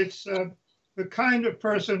it. It's the kind of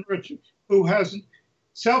person who has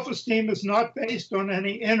self-esteem is not based on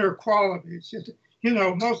any inner qualities.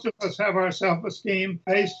 Most of us have our self-esteem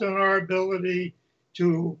based on our ability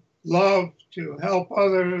to love, to help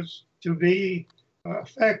others, to be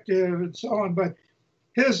effective, and so on. But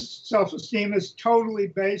his self-esteem is totally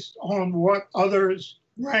based on what others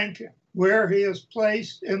rank him, where he is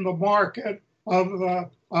placed in the market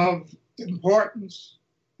of importance.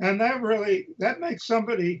 And that makes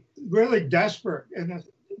somebody really desperate in a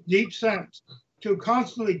deep sense to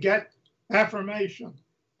constantly get affirmation.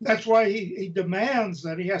 That's why he demands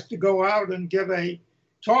that he has to go out and give a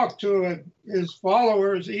talk to his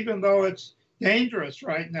followers, even though it's dangerous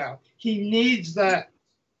right now. He needs that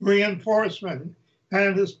reinforcement.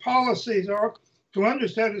 And his policies are, to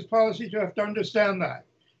understand his policies, you have to understand that.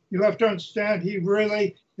 You have to understand he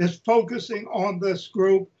really is focusing on this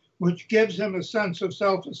group, which gives him a sense of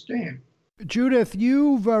self-esteem. Judith,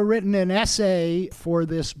 you've written an essay for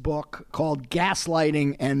this book called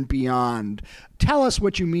Gaslighting and Beyond. Tell us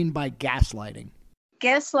what you mean by gaslighting.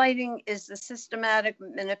 Gaslighting is the systematic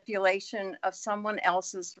manipulation of someone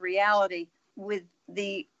else's reality with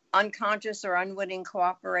the unconscious or unwitting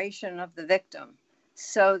cooperation of the victim,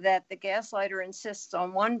 so that the gaslighter insists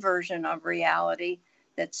on one version of reality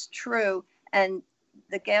that's true, and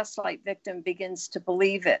the gaslight victim begins to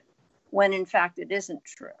believe it when in fact it isn't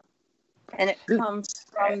true. And it comes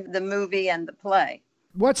from the movie and the play.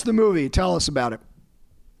 What's the movie? Tell us about it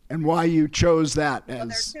and why you chose that. Well,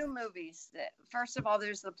 there are two movies. First of all,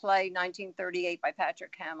 there's the play 1938 by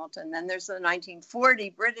Patrick Hamilton. Then there's the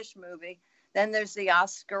 1940 British movie. Then there's the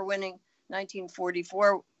Oscar-winning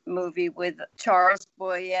 1944 movie with Charles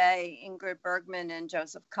Boyer, Ingrid Bergman, and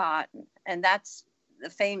Joseph Cotton. And that's the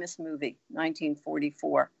famous movie,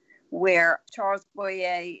 1944, where Charles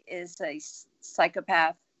Boyer is a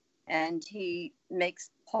psychopath and he makes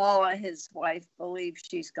Paula, his wife, believe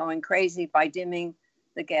she's going crazy by dimming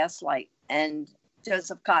the gaslight. And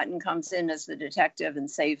Joseph Cotton comes in as the detective and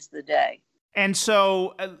saves the day. And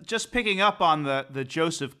so just picking up on the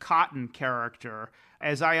Joseph Cotton character,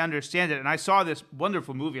 as I understand it, and I saw this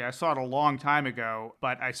wonderful movie, I saw it a long time ago,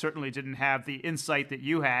 but I certainly didn't have the insight that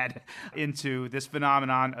you had into this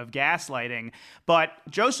phenomenon of gaslighting. But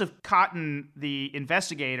Joseph Cotton, the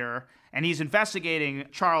investigator, and he's investigating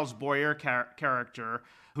Charles Boyer character,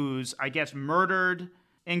 who's, I guess, murdered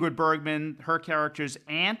Ingrid Bergman, her character's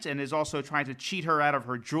aunt, and is also trying to cheat her out of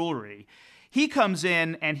her jewelry. He comes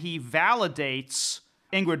in and he validates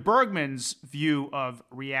Ingrid Bergman's view of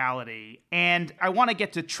reality. And I want to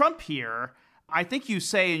get to Trump here. I think you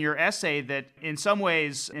say in your essay that in some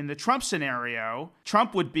ways, in the Trump scenario,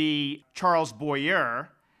 Trump would be Charles Boyer.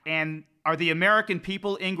 And are the American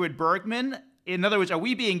people Ingrid Bergman? In other words, are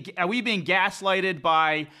we being gaslighted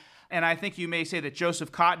by, and I think you may say that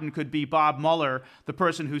Joseph Cotton could be Bob Mueller, the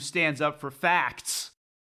person who stands up for facts?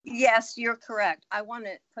 Yes, you're correct. I want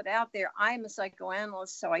to put out there, I'm a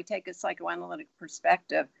psychoanalyst, so I take a psychoanalytic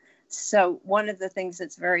perspective. So one of the things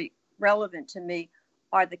that's very relevant to me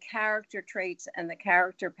are the character traits and the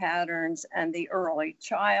character patterns and the early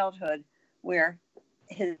childhood, where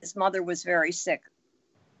his mother was very sick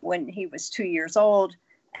when he was 2 years old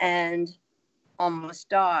and almost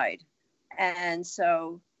died. And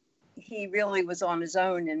so he really was on his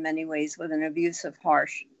own in many ways with an abusive,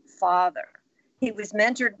 harsh father. He was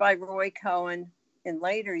mentored by Roy Cohen in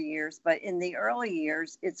later years, but in the early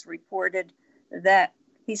years, it's reported that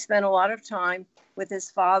he spent a lot of time with his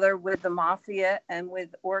father, with the mafia, and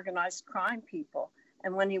with organized crime people.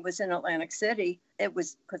 And when he was in Atlantic City, it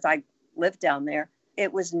was, because I lived down there,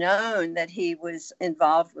 it was known that he was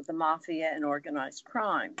involved with the mafia and organized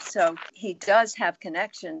crime. So he does have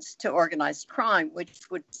connections to organized crime, which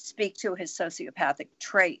would speak to his sociopathic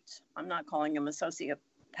trait. I'm not calling him a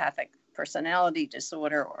sociopathic personality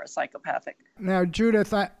disorder or a psychopathic. Now,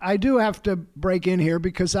 Judith, I do have to break in here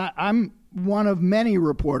because I'm one of many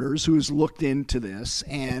reporters who's looked into this,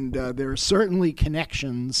 and there are certainly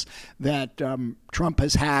connections that Trump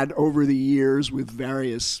has had over the years with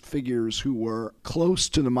various figures who were close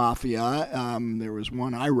to the mafia. There was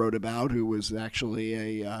one I wrote about who was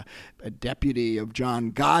actually a deputy of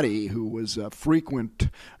John Gotti, who was a frequent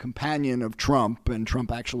companion of Trump, and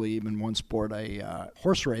Trump actually even once bought a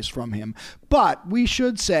horse race from him. But we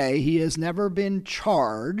should say he has never been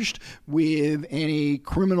charged with any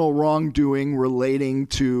criminal wrongdoing relating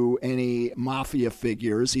to any mafia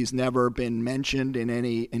figures. He's never been mentioned in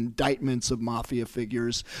any indictments of mafia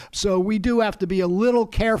figures. So we do have to be a little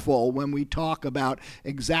careful when we talk about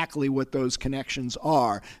exactly what those connections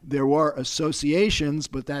are. There were associations,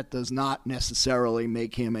 but that does not necessarily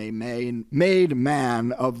make him a made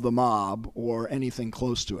man of the mob or anything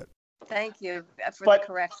close to it. Thank you for the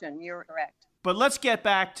correction. You're correct. But let's get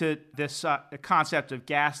back to this concept of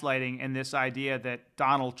gaslighting and this idea that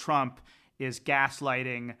Donald Trump is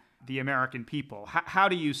gaslighting the American people. How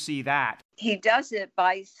do you see that? He does it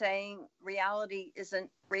by saying reality isn't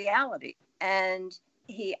reality. And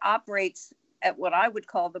he operates at what I would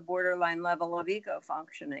call the borderline level of ego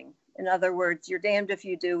functioning. In other words, you're damned if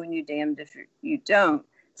you do and you're damned if you don't.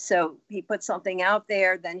 So he puts something out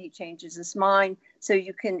there, then he changes his mind. So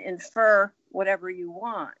you can infer whatever you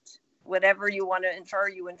want. Whatever you want to infer,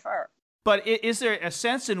 you infer. But is there a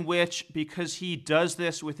sense in which, because he does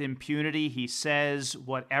this with impunity, he says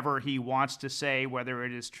whatever he wants to say, whether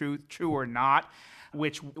it is true or not,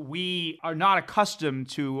 which we are not accustomed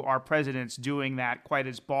to our presidents doing that quite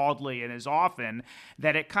as baldly and as often,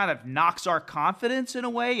 that it kind of knocks our confidence in a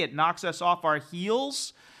way? It knocks us off our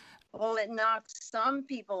heels? Well, it knocks some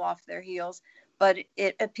people off their heels, but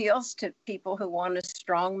it appeals to people who want a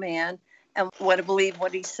strong man and want to believe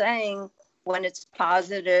what he's saying when it's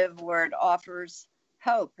positive, where it offers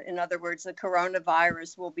hope. In other words, the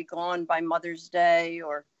coronavirus will be gone by Mother's Day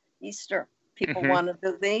or Easter. People want to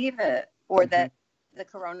believe it, or that the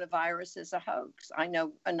coronavirus is a hoax. I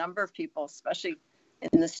know a number of people, especially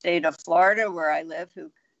in the state of Florida where I live, who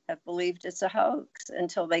have believed it's a hoax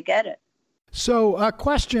until they get it. So a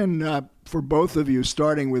question for both of you,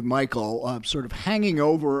 starting with Michael, sort of hanging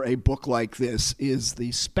over a book like this is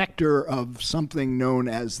the specter of something known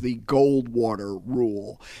as the Goldwater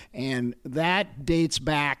Rule. And that dates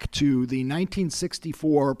back to the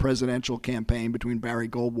 1964 presidential campaign between Barry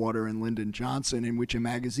Goldwater and Lyndon Johnson, in which a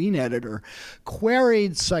magazine editor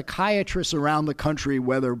queried psychiatrists around the country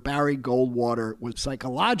whether Barry Goldwater was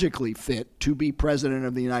psychologically fit to be president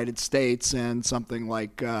of the United States, and something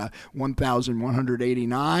like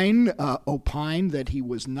 1,189 opined that he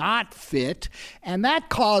was not fit, and that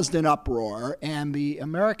caused an uproar, and the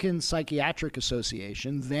American Psychiatric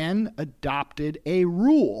Association then adopted a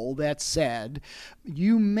rule that said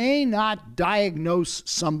you may not diagnose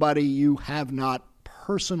somebody you have not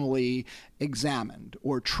personally examined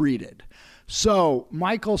or treated. So,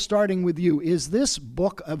 Michael, starting with you, is this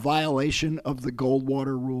book a violation of the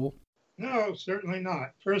Goldwater Rule? No, certainly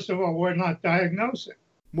not. First of all, we're not diagnosing.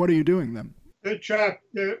 What are you doing then?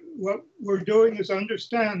 What we're doing is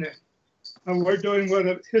understanding. We're doing what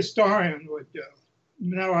a historian would do.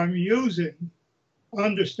 Now I'm using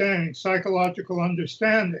understanding, psychological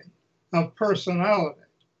understanding of personality,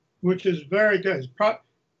 which is very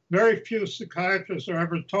few psychiatrists are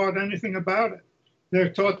ever taught anything about it.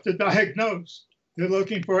 They're taught to diagnose. They're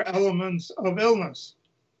looking for elements of illness.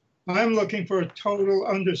 I'm looking for a total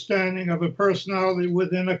understanding of a personality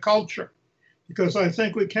within a culture, because I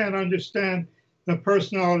think we can't understand the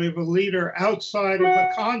personality of a leader outside of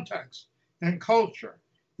the context and culture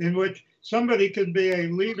in which somebody can be a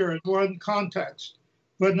leader in one context,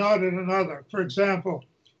 but not in another. For example,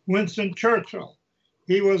 Winston Churchill,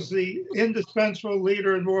 he was the indispensable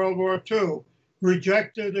leader in World War II,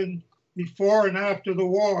 rejected before and after the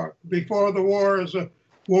war. Before the war as a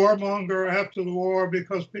warmonger, after the war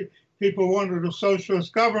because people wanted a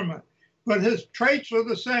socialist government. But his traits were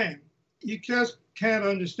the same. You just can't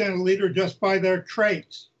understand a leader just by their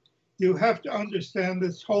traits. You have to understand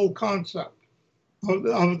this whole concept of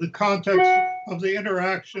the context of the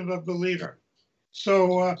interaction of the leader.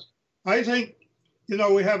 So I think,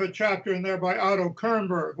 we have a chapter in there by Otto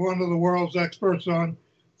Kernberg, one of the world's experts on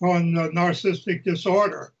narcissistic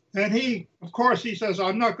disorder. And he says,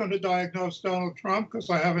 I'm not going to diagnose Donald Trump because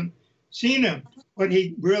I haven't seen him. But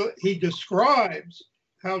he describes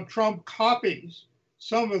how Trump copies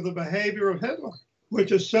some of the behavior of Hitler,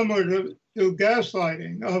 which is similar to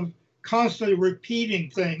gaslighting, of constantly repeating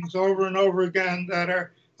things over and over again that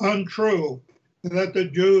are untrue, that the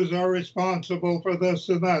Jews are responsible for this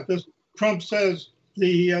and that. Trump says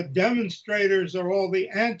the demonstrators are all the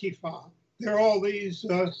Antifa. They're all these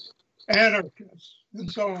anarchists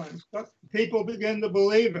and so on. But people begin to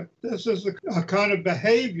believe it. This is a kind of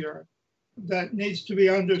behavior that needs to be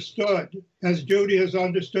understood, as Judy has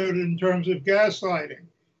understood in terms of gaslighting.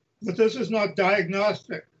 But this is not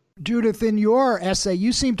diagnostic. Judith, in your essay,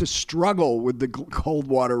 you seem to struggle with the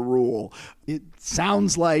Goldwater Rule. It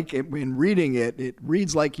sounds like, in reading it, it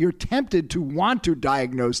reads like you're tempted to want to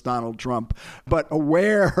diagnose Donald Trump, but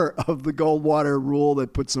aware of the Goldwater Rule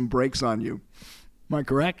that puts some brakes on you. Am I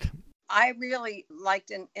correct? I really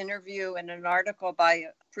liked an interview and an article by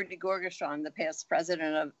Prudy Gorgashon, the past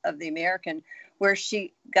president of the American, where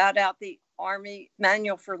she got out the Army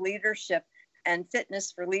Manual for Leadership and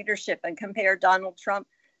Fitness for Leadership and compared Donald Trump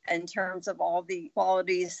in terms of all the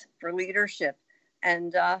qualities for leadership.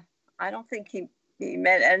 And I don't think he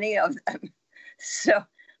met any of them. So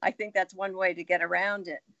I think that's one way to get around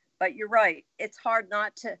it. But you're right. It's hard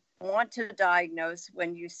not to want to diagnose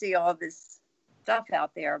when you see all this stuff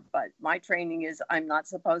out there. But my training is I'm not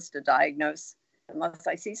supposed to diagnose unless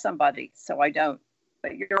I see somebody. So I don't.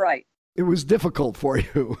 But you're right. It was difficult for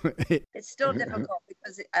you. It's still difficult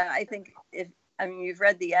because I think you've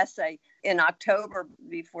read the essay. In October,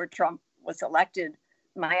 before Trump was elected,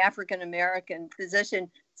 my African-American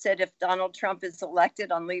physician said, if Donald Trump is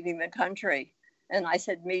elected, I'm leaving the country. And I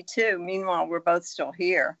said, me too. Meanwhile, we're both still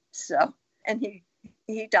here. So, and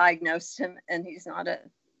he diagnosed him, and he's not a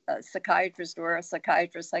psychiatrist or a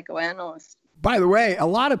psychoanalyst. By the way, a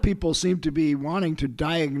lot of people seem to be wanting to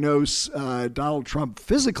diagnose Donald Trump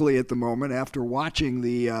physically at the moment after watching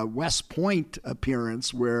the West Point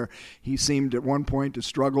appearance, where he seemed at one point to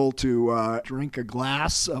struggle to drink a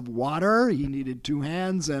glass of water. He needed two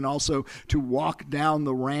hands, and also to walk down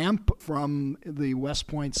the ramp from the West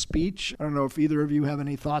Point speech. I don't know if either of you have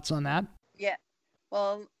any thoughts on that. Yeah.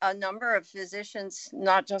 Well, a number of physicians,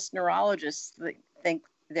 not just neurologists, think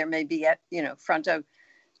there may be,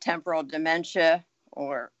 frontotemporal dementia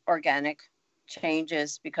or organic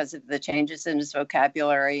changes because of the changes in his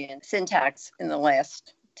vocabulary and syntax in the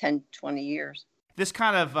last 10, 20 years. This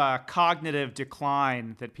kind of cognitive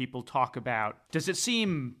decline that people talk about, does it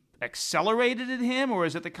seem accelerated in him, or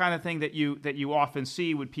is it the kind of thing that you often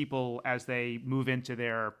see with people as they move into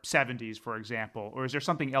their 70s, for example? Or is there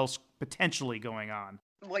something else potentially going on?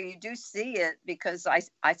 Well, you do see it, because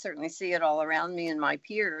I certainly see it all around me and my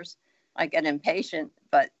peers. I get impatient,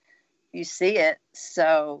 but you see it,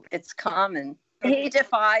 so it's common. He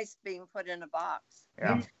defies being put in a box.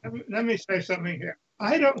 Yeah. Let me say something here.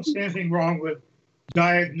 I don't see anything wrong with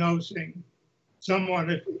diagnosing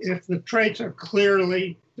someone if the traits are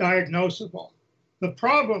clearly diagnosable. The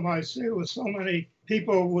problem I see with so many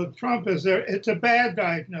people with Trump is it's a bad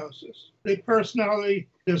diagnosis. The personality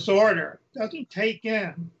disorder doesn't take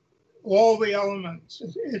in all the elements.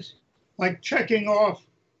 It's like checking off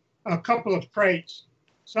a couple of traits,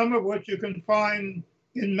 some of which you can find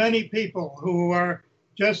in many people who are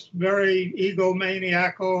just very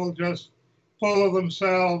egomaniacal, just full of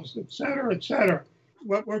themselves, et cetera, et cetera.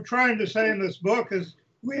 What we're trying to say in this book is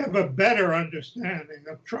we have a better understanding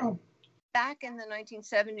of Trump. Back in the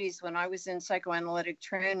 1970s, when I was in psychoanalytic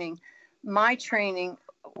training, my training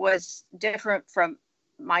was different from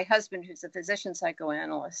my husband, who's a physician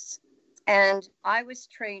psychoanalyst. And I was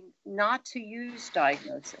trained not to use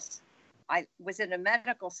diagnosis. I was in a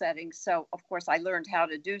medical setting, so of course I learned how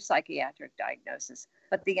to do psychiatric diagnosis.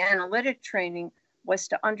 But the analytic training was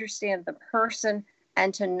to understand the person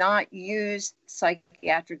and to not use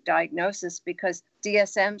psychiatric diagnosis, because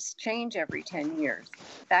DSMs change every 10 years.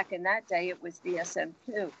 Back in that day, it was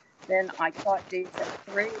DSM-2. Then I taught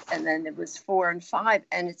DSM-3, and then it was 4 and 5,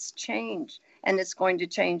 and it's changed, and it's going to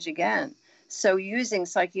change again. So using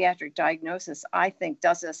psychiatric diagnosis, I think,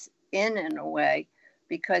 does us in a way,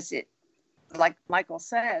 because it, like Michael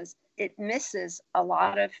says, it misses a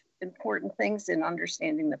lot of important things in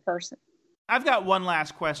understanding the person. I've got one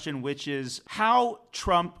last question, which is how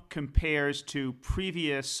Trump compares to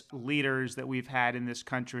previous leaders that we've had in this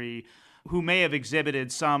country who may have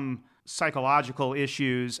exhibited some psychological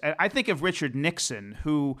issues. I think of Richard Nixon,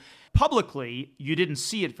 who publicly you didn't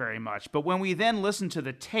see it very much. But when we then listened to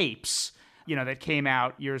the tapes, that came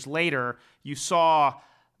out years later, you saw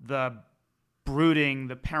the brooding,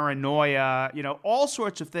 the paranoia, all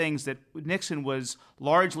sorts of things that Nixon was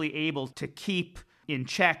largely able to keep in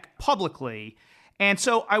check publicly. And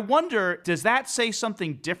so I wonder, does that say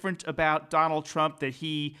something different about Donald Trump, that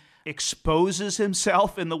he exposes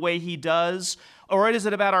himself in the way he does? Or is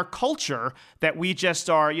it about our culture that we just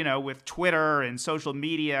are, with Twitter and social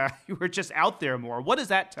media, we're just out there more? What does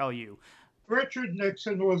that tell you? Richard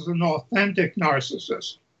Nixon was an authentic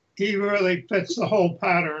narcissist. He really fits the whole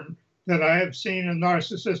pattern that I have seen in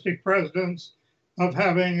narcissistic presidents, of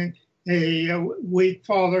having a weak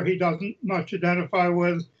father he doesn't much identify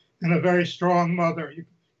with, and a very strong mother. You can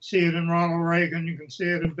see it in Ronald Reagan. You can see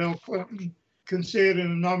it in Bill Clinton. You can see it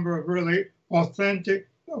in a number of really authentic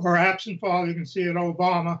or absent fathers. You can see it in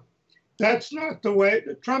Obama. That's not the way.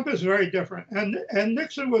 Trump is very different. And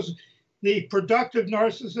Nixon was the productive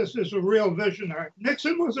narcissist, is a real visionary.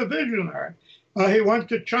 Nixon was a visionary. He went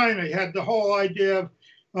to China. He had the whole idea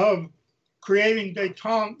of creating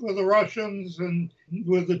détente with the Russians and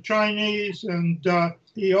with the Chinese. And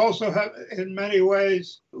he also had, in many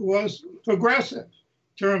ways, was progressive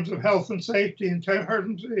in terms of health and safety, in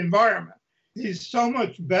terms of the environment. He's so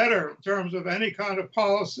much better in terms of any kind of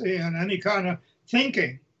policy and any kind of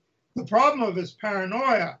thinking. The problem of his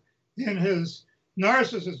paranoia in his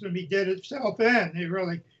narcissism, he did itself in. He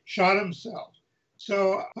really shot himself.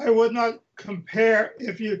 So I would not compare.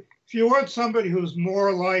 If you want somebody who's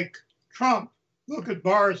more like Trump, look at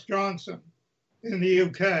Boris Johnson in the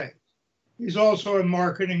UK. He's also a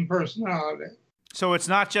marketing personality. So it's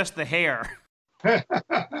not just the hair.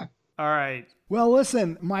 All right. Well,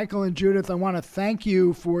 listen, Michael and Judith, I want to thank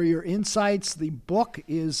you for your insights. The book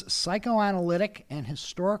is Psychoanalytic and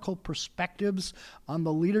Historical Perspectives on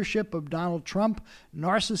the Leadership of Donald Trump,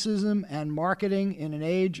 Narcissism and Marketing in an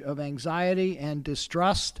Age of Anxiety and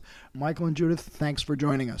Distrust. Michael and Judith, thanks for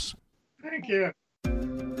joining us. Thank you.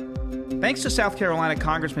 Thanks to South Carolina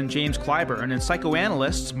Congressman James Clyburn and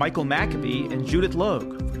psychoanalysts Michael McAbee and Judith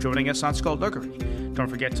Logue for joining us on Skullduggery. Don't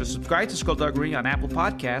forget to subscribe to Skullduggery on Apple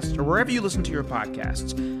Podcasts or wherever you listen to your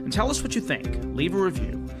podcasts. And tell us what you think. Leave a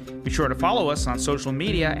review. Be sure to follow us on social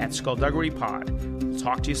media at Skullduggery Pod. We'll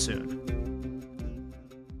talk to you soon.